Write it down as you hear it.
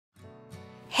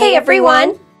Hey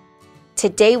everyone!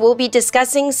 Today we'll be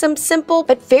discussing some simple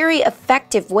but very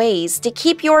effective ways to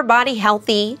keep your body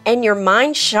healthy and your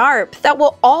mind sharp that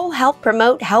will all help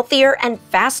promote healthier and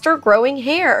faster growing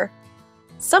hair.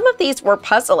 Some of these were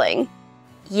puzzling.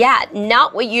 Yeah,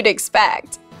 not what you'd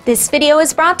expect. This video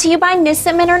is brought to you by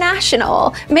Nissim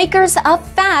International, makers of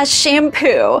Fast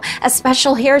Shampoo, a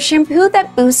special hair shampoo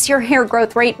that boosts your hair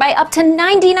growth rate by up to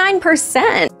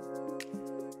 99%.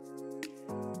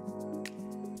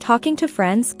 Talking to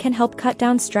friends can help cut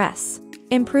down stress,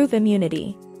 improve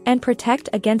immunity, and protect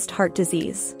against heart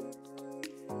disease.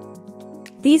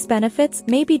 These benefits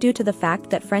may be due to the fact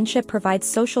that friendship provides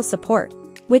social support,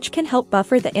 which can help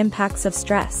buffer the impacts of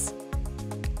stress.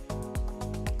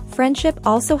 Friendship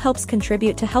also helps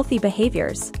contribute to healthy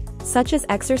behaviors, such as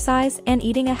exercise and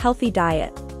eating a healthy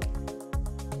diet.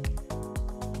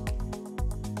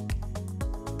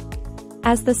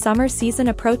 As the summer season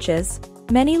approaches,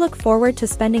 many look forward to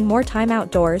spending more time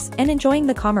outdoors and enjoying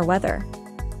the calmer weather.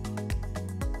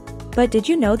 But did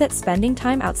you know that spending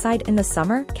time outside in the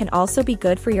summer can also be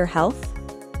good for your health?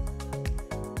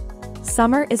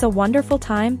 Summer is a wonderful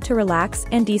time to relax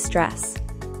and de-stress.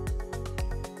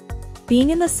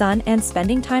 Being in the sun and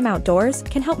spending time outdoors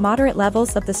can help moderate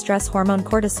levels of the stress hormone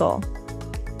cortisol.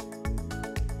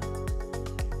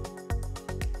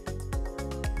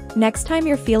 Next time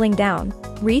you're feeling down,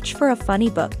 reach for a funny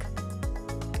book.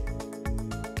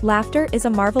 Laughter is a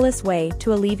marvelous way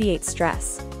to alleviate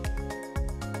stress.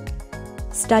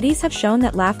 Studies have shown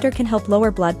that laughter can help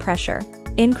lower blood pressure,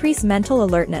 increase mental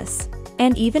alertness,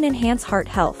 and even enhance heart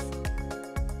health.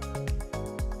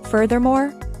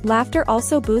 Furthermore, laughter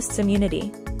also boosts immunity.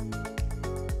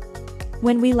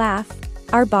 When we laugh,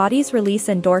 our bodies release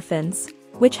endorphins,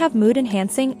 which have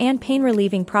mood-enhancing and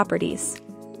pain-relieving properties.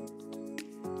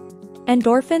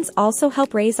 Endorphins also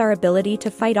help raise our ability to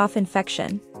fight off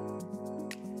infection.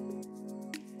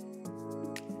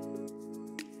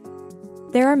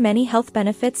 There are many health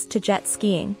benefits to jet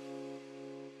skiing.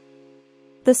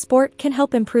 The sport can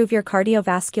help improve your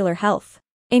cardiovascular health,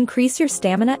 increase your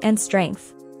stamina and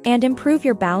strength, and improve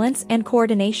your balance and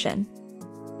coordination.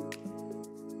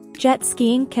 Jet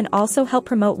skiing can also help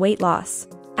promote weight loss,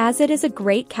 as it is a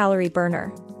great calorie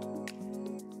burner.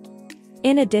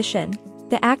 In addition,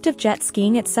 the act of jet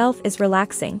skiing itself is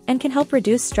relaxing and can help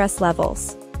reduce stress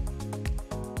levels.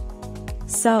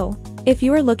 So, if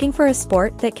you are looking for a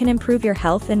sport that can improve your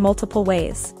health in multiple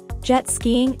ways, jet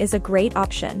skiing is a great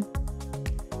option.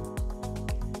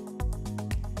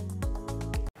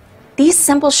 These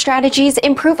simple strategies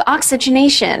improve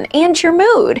oxygenation and your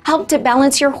mood, help to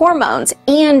balance your hormones,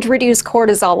 and reduce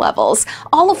cortisol levels,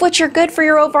 all of which are good for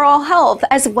your overall health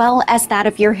as well as that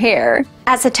of your hair.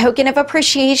 As a token of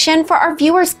appreciation for our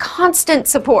viewers' constant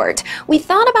support, we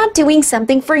thought about doing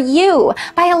something for you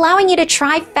by allowing you to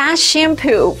try Fast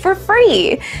Shampoo for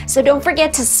free. So don't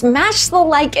forget to smash the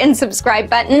like and subscribe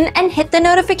button and hit the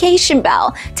notification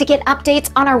bell to get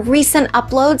updates on our recent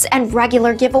uploads and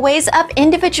regular giveaways of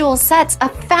individual sets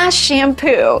of Fast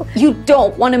Shampoo. You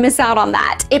don't want to miss out on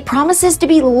that. It promises to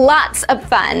be lots of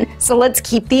fun. So let's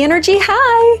keep the energy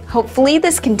high. Hopefully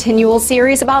this continual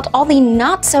series about all the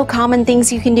not so common things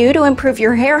you can do to improve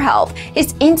your hair health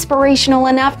is inspirational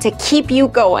enough to keep you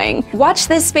going. Watch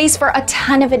this space for a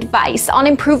ton of advice on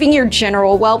improving your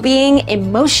general well-being,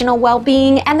 emotional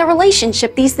well-being, and the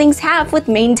relationship these things have with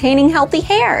maintaining healthy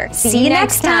hair. See you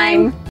next time.